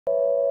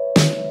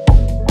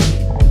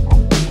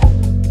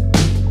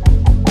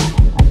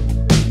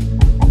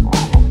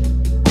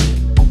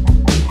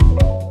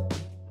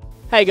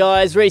Hey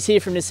guys, Reese here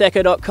from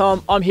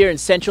Niseko.com. I'm here in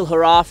central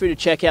Harafu to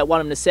check out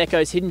one of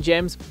Niseko's hidden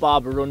gems,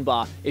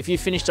 Barunba. If you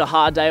finished a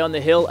hard day on the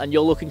hill and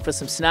you're looking for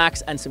some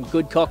snacks and some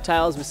good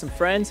cocktails with some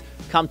friends,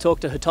 come talk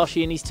to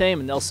Hitoshi and his team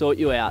and they'll sort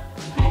you out.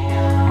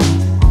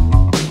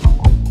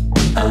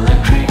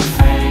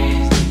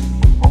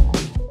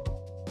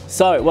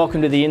 So,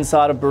 welcome to the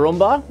inside of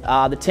Barunba.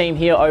 The team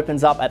here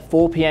opens up at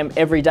 4 p.m.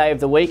 every day of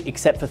the week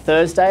except for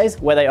Thursdays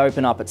where they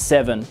open up at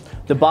 7.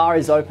 The bar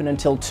is open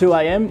until 2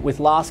 a.m. with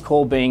last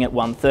call being at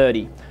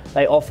 1:30.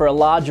 They offer a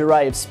large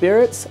array of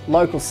spirits,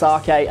 local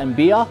sake and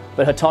beer,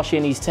 but Hitoshi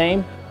and his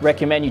team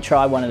recommend you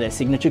try one of their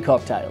signature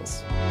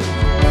cocktails.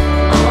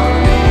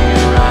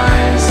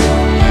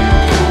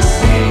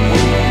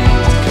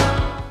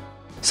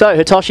 So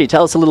Hitoshi,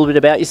 tell us a little bit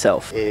about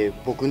yourself.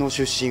 僕の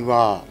出身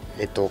は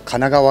神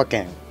奈川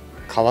県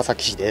川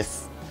崎市で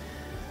す。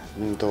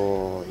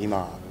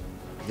今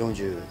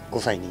45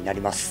歳になり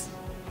ます。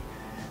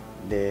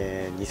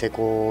で、ニセ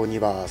コに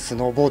はス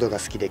ノーボードが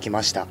好きで来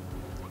ました。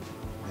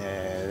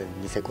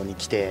ニセコに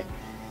来て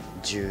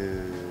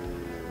17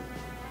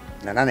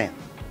年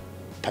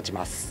経ち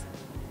ます。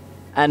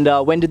And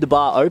when did the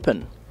bar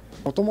open?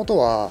 もともと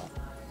は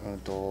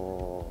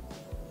こ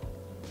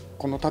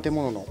の建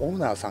物のオー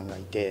ナーさんが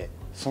いて、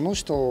その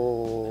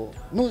人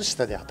の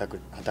下で働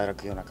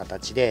くような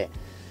形で、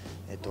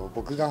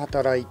僕が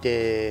働い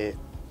て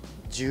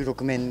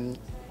16年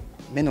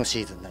目の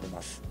シーズンになり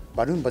ます。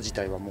バルンバ自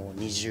体はもう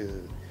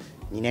22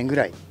年ぐ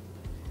らい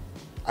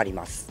あり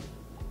ます。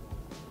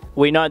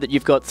We know that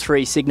you've got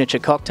 3 signature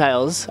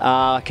cocktails.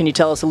 Can you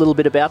tell us a little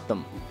bit about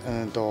them?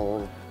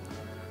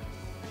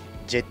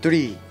 ジェット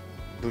リー、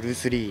ブルー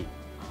スリー、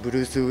ブ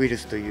ルースウィル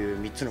スとい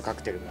う3つのカ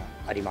クテルが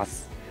ありま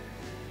す。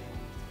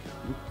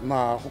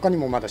まあ他に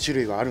もまだ種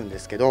類はあるんで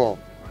すけど、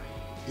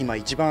今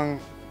一番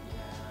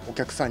お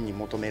客さんに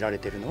求められ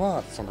ているの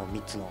はその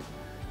3つの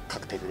カ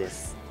クテルで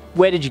す。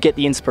Where did you get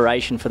the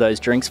inspiration for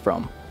those drinks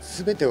from?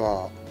 すべて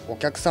はお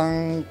客さ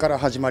んから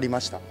始まり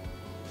ました。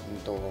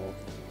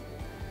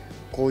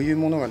こういう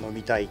ものが飲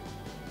みたいっ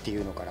てい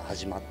うのから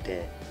始まっ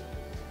て、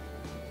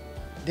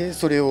で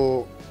それ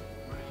を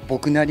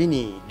僕なり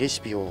にレ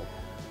シピを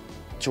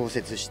調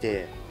節し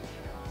て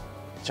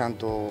ちゃん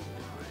と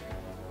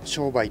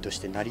商売とし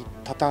て成り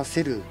立た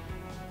せる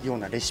よう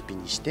なレシピ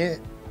にして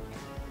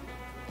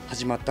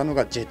始まったの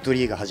がジェット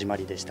リーが始ま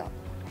りでした。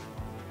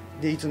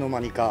でいつの間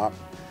にか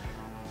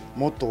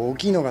もっと大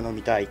きいのが飲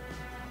みたいっ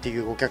てい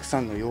うお客さ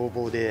んの要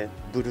望で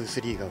ブルース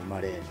リーが生ま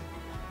れ、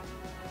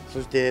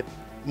そして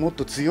もっ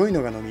と強い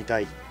のが飲みた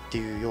いって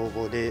いう要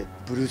望で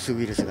ブルースウ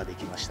ィルスがで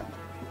きました。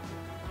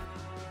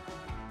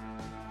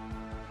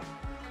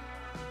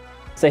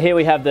So here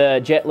we have the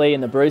Jet Li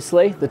and the Bruce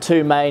Lee. The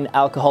 2 main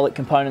alcoholic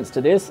components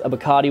to this are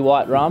Bacardi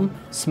white rum,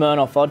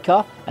 Smirnoff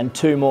vodka, and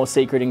 2 more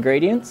secret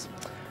ingredients.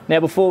 Now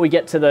before we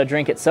get to the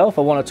drink itself,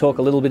 I want to talk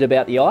a little bit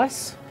about the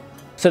ice.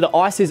 So the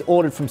ice is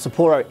ordered from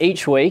Sapporo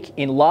each week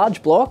in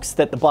large blocks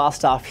that the bar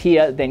staff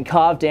here then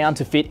carve down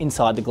to fit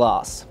inside the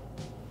glass.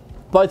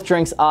 Both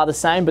drinks are the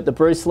same, but the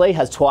Bruce Lee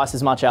has twice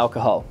as much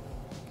alcohol.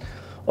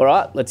 All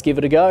right, let's give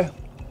it a go.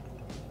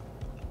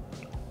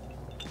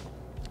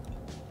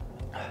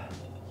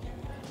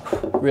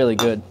 Really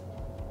good.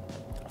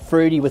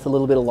 Fruity with a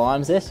little bit of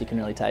lime zest, you can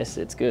really taste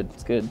it. It's good,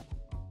 it's good.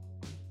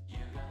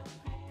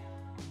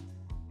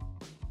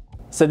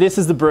 So this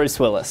is the Bruce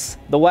Willis.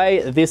 The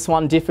way this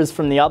one differs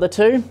from the other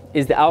 2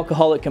 is the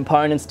alcoholic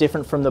components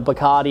different from the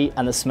Bacardi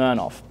and the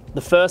Smirnoff. The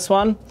first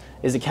one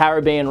is a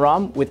Caribbean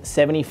rum with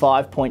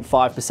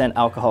 75.5%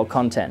 alcohol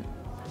content.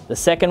 The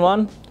second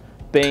one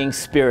being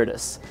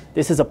Spiritus.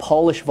 This is a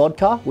Polish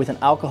vodka with an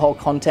alcohol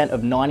content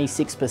of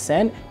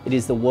 96%. It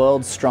is the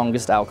world's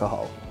strongest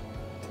alcohol.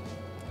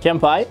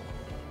 Kenpai.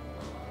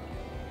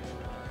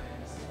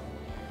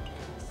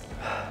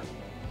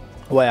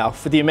 Wow,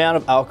 for the amount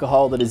of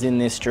alcohol that is in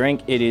this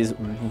drink, it is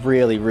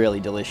really,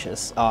 really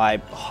delicious. I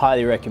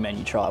highly recommend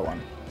you try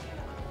one.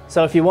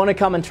 So if you want to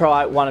come and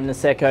try one of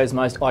Niseko's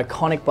most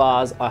iconic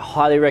bars, I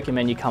highly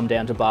recommend you come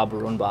down to Bar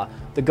Barunba.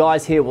 The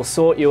guys here will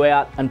sort you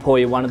out and pour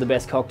you one of the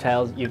best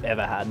cocktails you've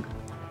ever had.